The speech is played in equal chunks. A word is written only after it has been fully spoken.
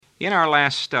In our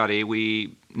last study,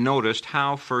 we noticed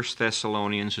how 1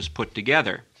 Thessalonians is put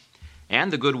together.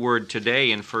 And the good word today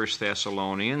in 1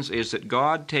 Thessalonians is that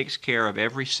God takes care of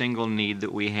every single need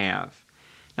that we have.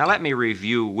 Now let me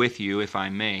review with you, if I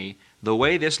may, the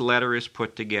way this letter is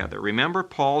put together. Remember,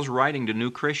 Paul's writing to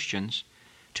new Christians,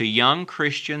 to young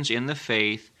Christians in the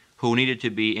faith who needed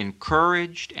to be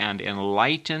encouraged and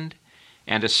enlightened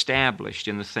and established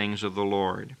in the things of the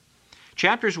Lord.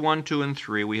 Chapters 1, 2, and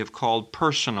 3 we have called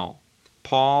personal.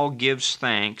 Paul gives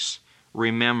thanks,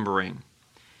 remembering.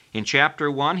 In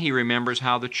chapter 1, he remembers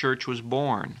how the church was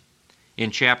born. In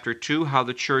chapter 2, how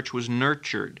the church was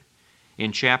nurtured.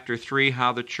 In chapter 3,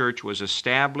 how the church was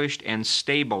established and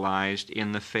stabilized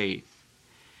in the faith.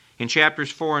 In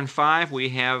chapters 4 and 5, we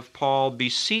have Paul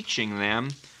beseeching them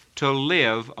to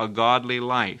live a godly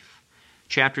life.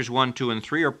 Chapters 1, 2, and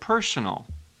 3 are personal.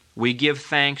 We give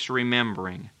thanks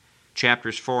remembering.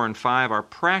 Chapters 4 and 5 are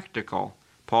practical.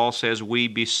 Paul says, we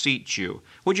beseech you.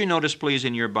 Would you notice, please,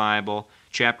 in your Bible,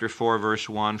 chapter 4, verse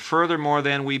 1, furthermore,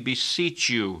 then, we beseech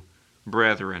you,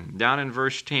 brethren. Down in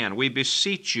verse 10, we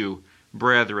beseech you,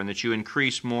 brethren, that you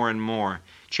increase more and more.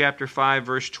 Chapter 5,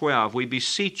 verse 12, we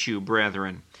beseech you,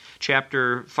 brethren.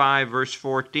 Chapter 5, verse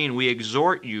 14, we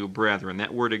exhort you, brethren.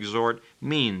 That word exhort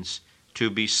means to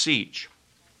beseech.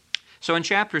 So in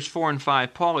chapters 4 and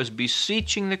 5, Paul is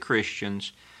beseeching the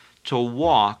Christians to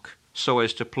walk so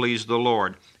as to please the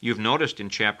Lord. You've noticed in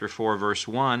chapter 4, verse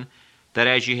 1, that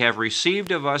as ye have received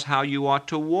of us how you ought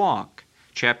to walk.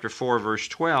 Chapter 4, verse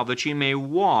 12, that ye may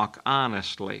walk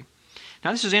honestly.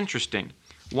 Now this is interesting.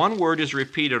 One word is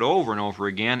repeated over and over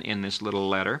again in this little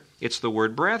letter. It's the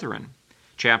word brethren.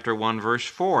 Chapter 1, verse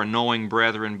 4, knowing,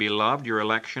 brethren, beloved, your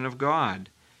election of God.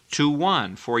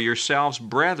 2:1, for yourselves,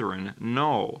 brethren,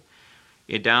 know.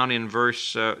 Down in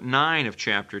verse 9 of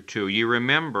chapter 2, you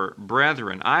remember,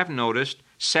 brethren. I've noticed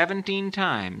 17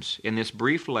 times in this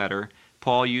brief letter,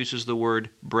 Paul uses the word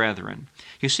brethren.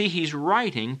 You see, he's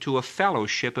writing to a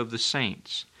fellowship of the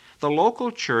saints. The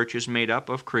local church is made up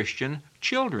of Christian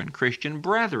children, Christian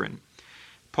brethren.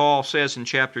 Paul says in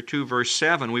chapter 2, verse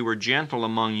 7, we were gentle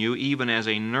among you, even as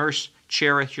a nurse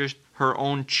cherishes her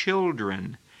own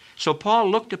children. So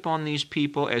Paul looked upon these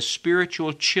people as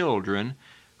spiritual children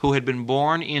who had been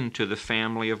born into the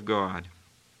family of God,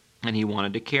 and he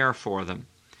wanted to care for them.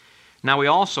 Now we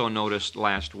also noticed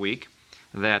last week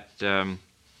that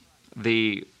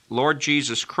the Lord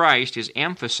Jesus Christ is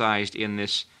emphasized in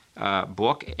this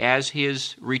book as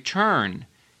his return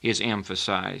is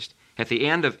emphasized. At the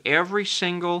end of every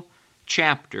single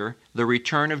chapter, the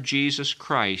return of Jesus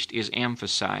Christ is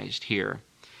emphasized here.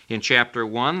 In chapter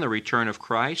 1, the return of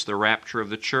Christ, the rapture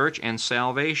of the church, and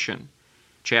salvation.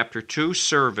 Chapter 2,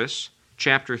 service.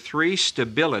 Chapter 3,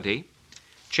 stability.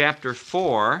 Chapter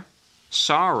 4,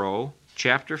 sorrow.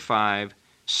 Chapter 5,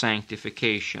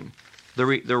 sanctification.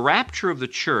 The rapture of the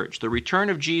church, the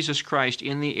return of Jesus Christ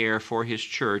in the air for his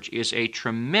church, is a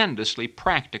tremendously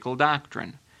practical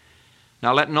doctrine.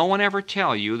 Now let no one ever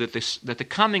tell you that the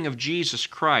coming of Jesus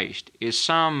Christ is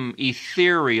some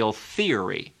ethereal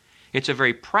theory. It's a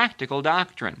very practical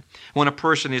doctrine. When a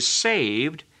person is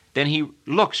saved, then he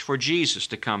looks for Jesus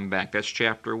to come back. That's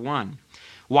chapter 1.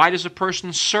 Why does a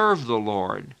person serve the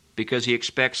Lord? Because he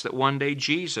expects that one day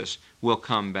Jesus will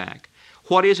come back.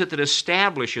 What is it that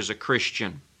establishes a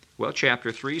Christian? Well,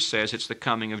 chapter 3 says it's the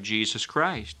coming of Jesus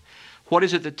Christ. What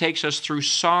is it that takes us through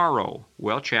sorrow?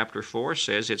 Well, chapter 4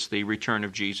 says it's the return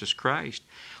of Jesus Christ.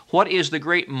 What is the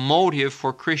great motive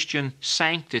for Christian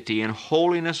sanctity and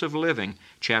holiness of living?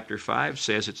 Chapter 5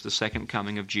 says it's the second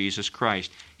coming of Jesus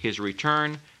Christ, his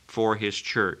return for his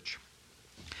church.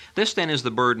 This then is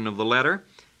the burden of the letter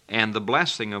and the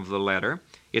blessing of the letter.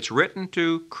 It's written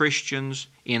to Christians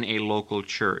in a local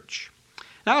church.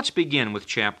 Now let's begin with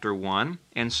chapter 1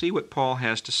 and see what Paul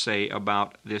has to say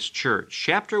about this church.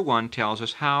 Chapter 1 tells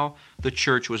us how the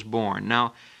church was born.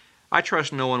 Now, I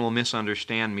trust no one will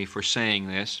misunderstand me for saying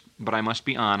this, but I must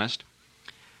be honest.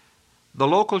 The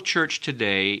local church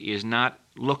today is not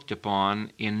looked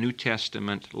upon in New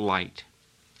Testament light.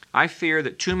 I fear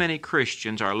that too many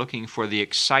Christians are looking for the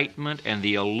excitement and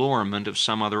the allurement of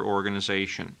some other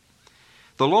organization.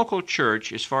 The local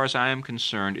church, as far as I am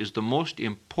concerned, is the most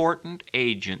important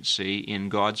agency in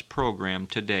God's program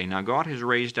today. Now, God has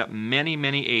raised up many,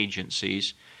 many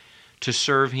agencies to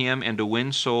serve Him and to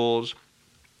win souls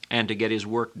and to get His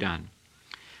work done.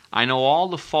 I know all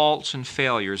the faults and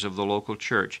failures of the local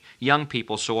church. Young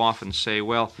people so often say,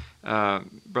 well,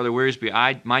 Brother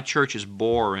Wiersbe, my church is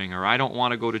boring, or I don't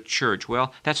want to go to church.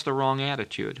 Well, that's the wrong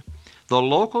attitude. The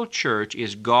local church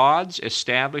is God's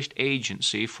established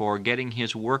agency for getting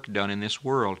His work done in this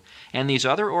world. And these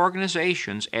other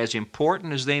organizations, as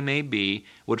important as they may be,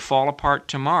 would fall apart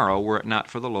tomorrow were it not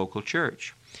for the local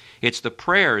church. It's the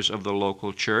prayers of the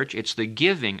local church, it's the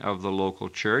giving of the local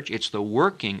church, it's the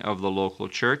working of the local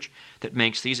church that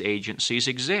makes these agencies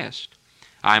exist.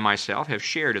 I myself have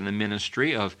shared in the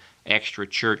ministry of extra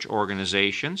church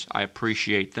organizations. I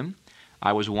appreciate them.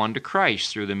 I was won to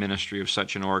Christ through the ministry of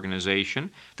such an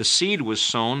organization. The seed was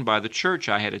sown by the church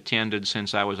I had attended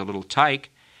since I was a little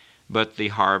tyke, but the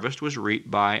harvest was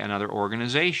reaped by another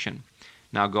organization.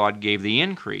 Now God gave the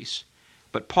increase.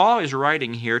 But Paul is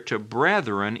writing here to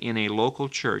brethren in a local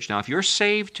church. Now, if you're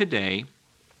saved today,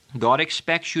 God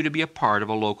expects you to be a part of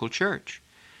a local church.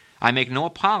 I make no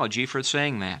apology for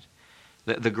saying that.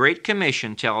 The Great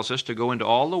Commission tells us to go into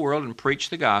all the world and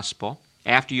preach the gospel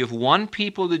after you've won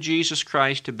people to Jesus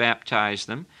Christ, to baptize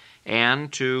them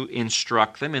and to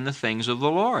instruct them in the things of the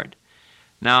Lord.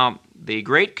 Now, the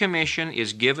Great Commission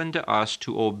is given to us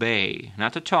to obey,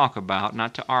 not to talk about,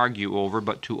 not to argue over,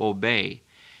 but to obey.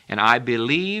 And I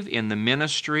believe in the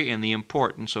ministry and the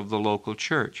importance of the local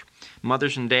church.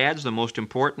 Mothers and dads, the most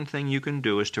important thing you can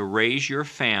do is to raise your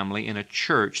family in a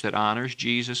church that honors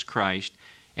Jesus Christ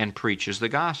and preaches the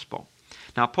gospel.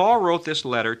 Now, Paul wrote this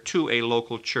letter to a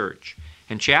local church.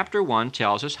 And chapter 1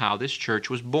 tells us how this church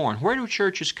was born. Where do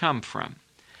churches come from?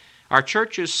 Are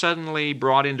churches suddenly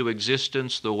brought into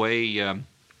existence the way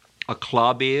a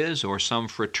club is or some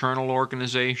fraternal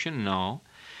organization? No.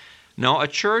 No, a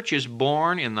church is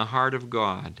born in the heart of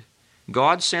God.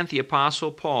 God sent the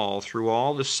Apostle Paul through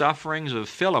all the sufferings of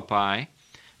Philippi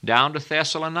down to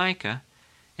Thessalonica.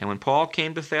 And when Paul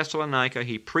came to Thessalonica,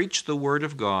 he preached the Word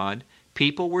of God,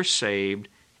 people were saved,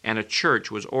 and a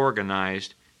church was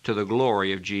organized to the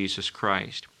glory of Jesus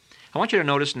Christ. I want you to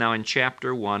notice now in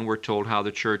chapter 1 we're told how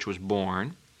the church was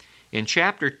born. In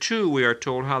chapter 2 we are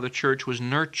told how the church was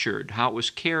nurtured, how it was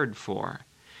cared for.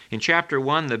 In chapter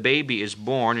 1 the baby is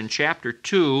born. In chapter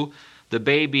 2 the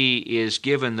baby is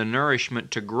given the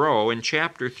nourishment to grow. In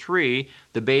chapter 3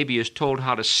 the baby is told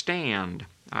how to stand.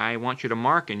 I want you to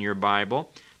mark in your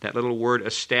Bible that little word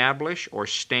establish or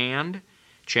stand.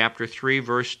 Chapter 3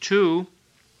 verse 2,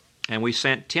 and we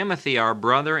sent Timothy, our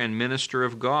brother and minister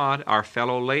of God, our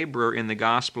fellow laborer in the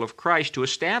gospel of Christ, to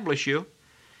establish you.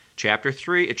 Chapter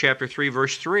 3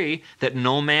 verse 3, that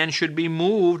no man should be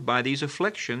moved by these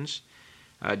afflictions.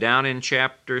 Down in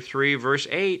chapter 3 verse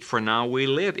 8, for now we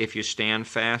live if you stand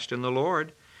fast in the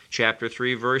Lord. Chapter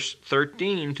 3 verse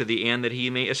 13, to the end that he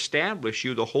may establish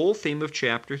you. The whole theme of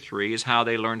chapter 3 is how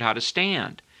they learned how to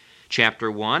stand. Chapter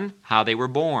 1, how they were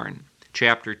born.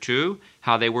 Chapter 2,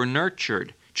 how they were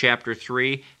nurtured. Chapter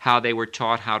 3, how they were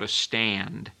taught how to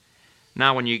stand.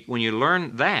 Now, when you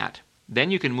learn that, then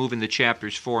you can move into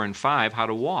chapters 4 and 5, how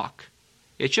to walk.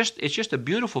 It's just a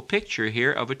beautiful picture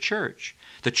here of a church.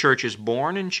 The church is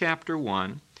born in chapter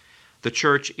 1. The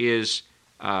church is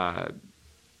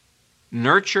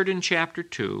nurtured in chapter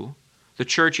 2. The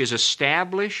church is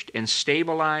established and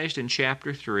stabilized in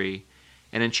chapter 3.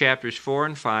 And in chapters 4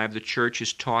 and 5, the church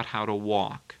is taught how to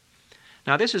walk.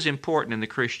 Now, this is important in the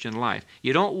Christian life.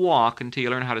 You don't walk until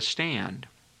you learn how to stand.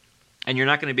 And you're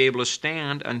not going to be able to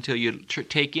stand until you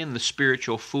take in the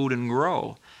spiritual food and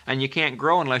grow. And you can't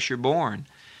grow unless you're born.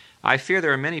 I fear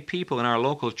there are many people in our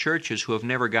local churches who have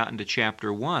never gotten to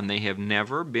chapter 1. They have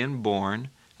never been born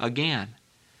again.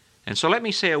 And so let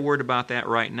me say a word about that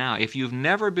right now. If you've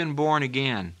never been born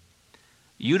again,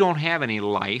 you don't have any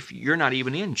life. You're not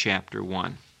even in chapter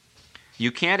 1.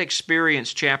 You can't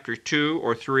experience chapter 2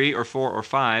 or 3 or 4 or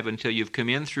 5 until you've come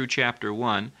in through chapter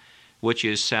 1, which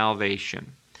is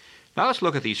salvation. Now let's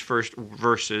look at these first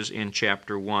verses in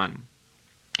chapter 1.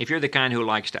 If you're the kind who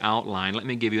likes to outline, let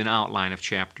me give you an outline of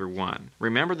chapter 1.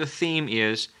 Remember, the theme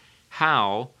is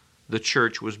how the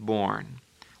church was born.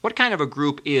 What kind of a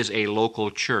group is a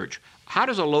local church? How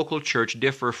does a local church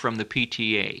differ from the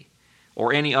PTA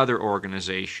or any other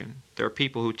organization? There are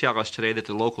people who tell us today that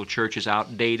the local church is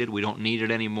outdated, we don't need it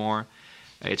anymore,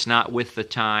 it's not with the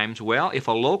times. Well, if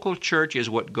a local church is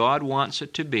what God wants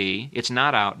it to be, it's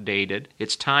not outdated,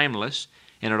 it's timeless,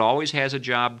 and it always has a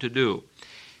job to do.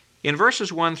 In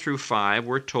verses 1 through 5,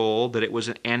 we're told that it was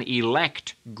an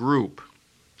elect group.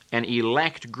 An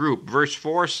elect group. Verse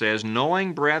 4 says,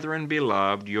 knowing, brethren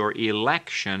beloved, your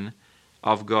election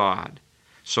of God.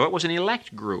 So it was an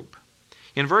elect group.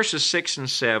 In verses 6 and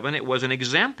 7, it was an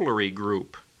exemplary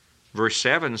group. Verse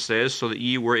 7 says, so that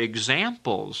ye were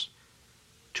examples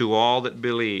to all that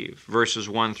believe. Verses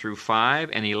 1 through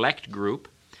 5, an elect group.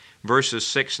 Verses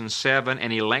 6 and 7,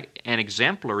 an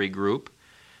exemplary group.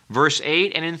 Verse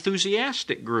 8, an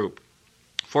enthusiastic group.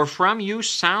 For from you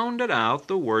sounded out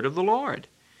the word of the Lord.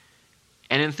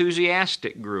 An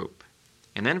enthusiastic group.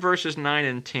 And then verses 9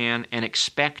 and 10, an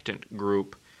expectant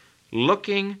group,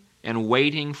 looking and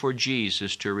waiting for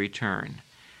Jesus to return.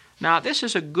 Now, this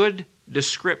is a good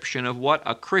description of what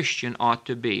a Christian ought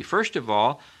to be. First of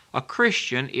all, a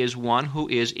Christian is one who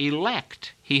is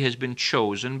elect. He has been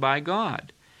chosen by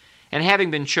God. And having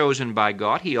been chosen by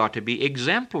God, he ought to be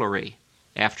exemplary.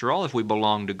 After all, if we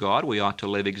belong to God, we ought to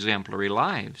live exemplary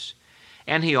lives.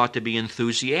 And he ought to be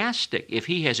enthusiastic. If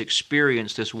he has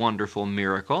experienced this wonderful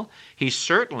miracle, he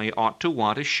certainly ought to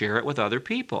want to share it with other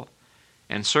people.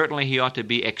 And certainly he ought to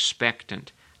be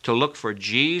expectant, to look for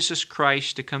Jesus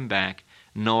Christ to come back,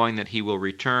 knowing that he will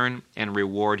return and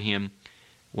reward him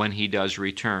when he does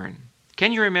return.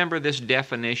 Can you remember this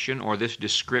definition or this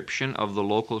description of the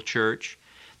local church?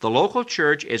 The local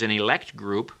church is an elect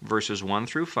group, verses 1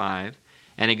 through 5,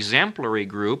 an exemplary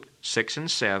group, 6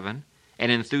 and 7, an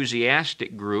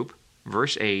enthusiastic group,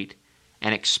 verse 8,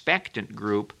 an expectant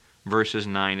group, verses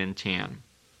 9 and 10.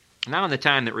 Now, in the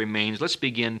time that remains, let's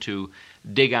begin to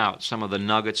dig out some of the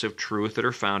nuggets of truth that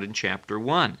are found in chapter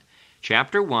 1.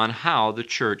 Chapter 1, how the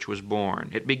church was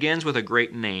born. It begins with a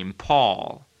great name,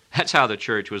 Paul. That's how the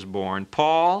church was born.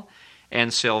 Paul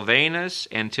and Silvanus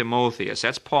and Timotheus.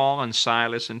 That's Paul and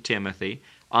Silas and Timothy,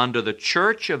 unto the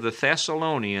church of the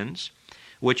Thessalonians,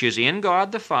 which is in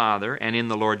God the Father and in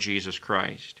the Lord Jesus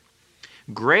Christ.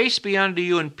 Grace be unto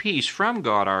you and peace from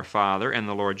God our Father and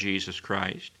the Lord Jesus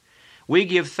Christ. We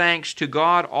give thanks to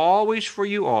God always for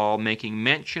you all, making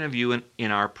mention of you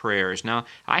in our prayers. Now,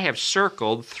 I have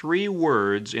circled 3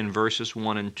 words in verses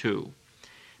 1 and 2.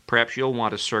 Perhaps you'll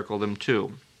want to circle them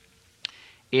too.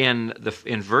 In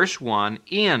verse 1,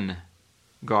 in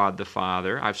God the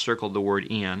Father, I've circled the word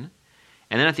in.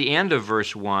 And then at the end of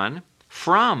verse 1,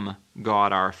 from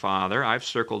God our Father, I've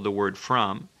circled the word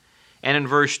from. And in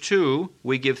verse 2,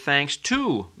 we give thanks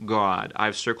to God.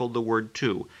 I've circled the word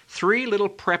to. 3 little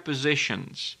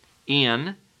prepositions,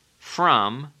 in,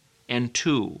 from, and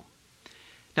to.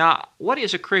 Now, what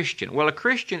is a Christian? Well, a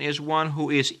Christian is one who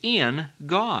is in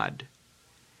God.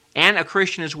 And a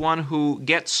Christian is one who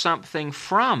gets something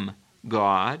from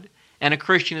God. And a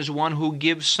Christian is one who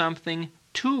gives something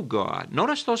to God.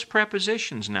 Notice those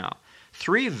prepositions now.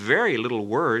 3 very little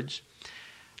words.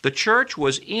 The church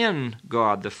was in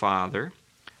God the Father.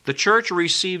 The church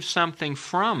received something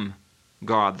from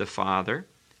God the Father.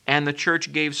 And the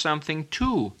church gave something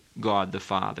to God the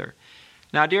Father.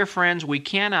 Now, dear friends, we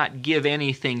cannot give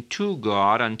anything to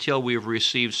God until we've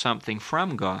received something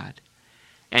from God.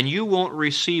 And you won't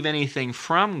receive anything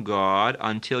from God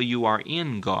until you are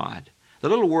in God. The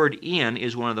little word in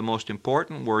is one of the most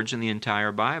important words in the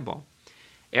entire Bible.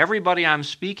 Everybody I'm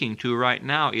speaking to right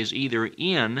now is either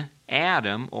in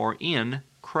Adam or in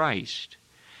Christ.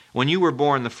 When you were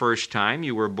born the first time,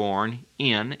 you were born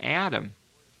in Adam.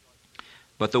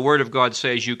 But the Word of God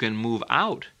says you can move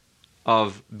out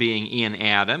of being in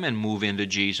Adam and move into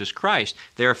Jesus Christ.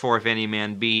 Therefore, if any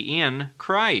man be in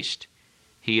Christ,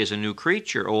 he is a new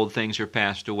creature. Old things are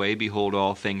passed away. Behold,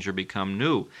 all things are become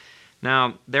new.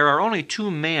 Now, there are only 2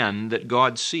 men that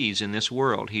God sees in this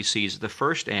world. He sees the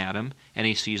first Adam, and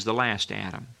he sees the last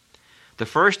Adam. The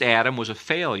first Adam was a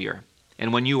failure,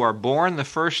 and when you are born the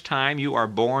first time, you are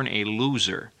born a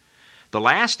loser. The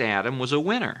last Adam was a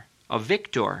winner, a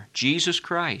victor, Jesus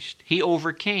Christ. He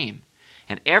overcame.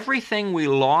 And everything we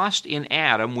lost in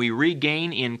Adam, we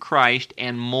regain in Christ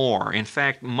and more. In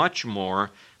fact, much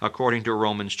more, according to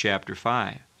Romans chapter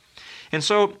 5. And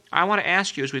so I want to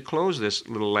ask you as we close this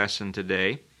little lesson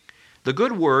today, the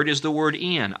good word is the word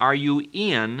in. Are you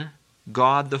in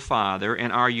God the Father,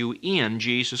 and are you in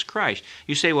Jesus Christ?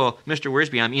 You say, well, Mr.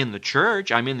 Wiersbe, I'm in the church,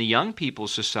 I'm in the Young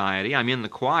People's Society, I'm in the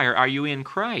choir. Are you in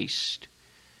Christ?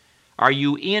 Are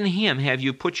you in Him? Have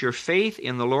you put your faith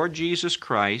in the Lord Jesus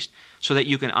Christ so that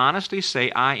you can honestly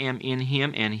say, I am in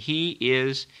Him and He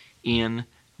is in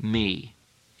me?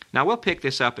 Now, we'll pick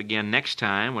this up again next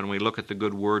time when we look at the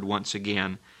good word once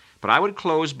again. But I would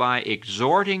close by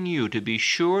exhorting you to be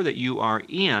sure that you are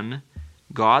in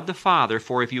God the Father,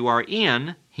 for if you are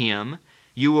in Him,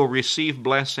 you will receive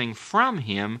blessing from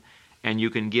Him, and you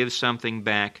can give something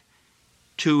back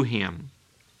to Him.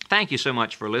 Thank you so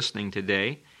much for listening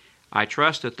today. I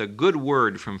trust that the good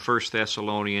word from 1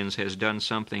 Thessalonians has done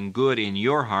something good in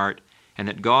your heart, and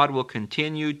that God will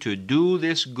continue to do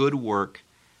this good work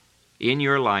in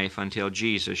your life until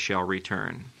Jesus shall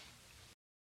return.